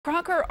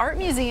Crocker Art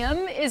Museum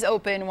is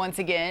open once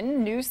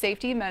again. New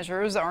safety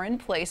measures are in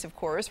place, of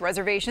course.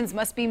 Reservations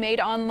must be made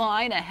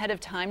online ahead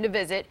of time to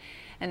visit,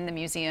 and the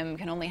museum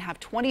can only have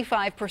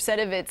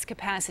 25% of its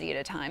capacity at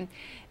a time.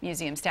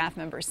 Museum staff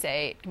members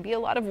say it can be a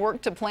lot of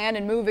work to plan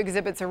and move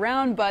exhibits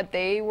around, but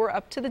they were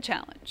up to the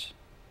challenge.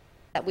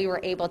 That we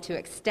were able to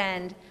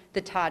extend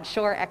the Todd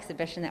Shore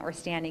exhibition that we're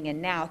standing in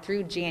now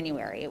through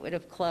January. It would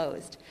have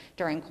closed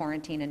during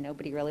quarantine and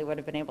nobody really would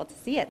have been able to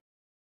see it.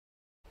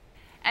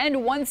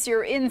 And once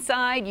you're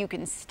inside, you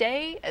can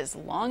stay as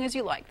long as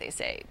you like, they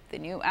say. The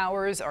new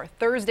hours are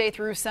Thursday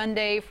through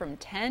Sunday from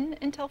 10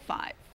 until 5.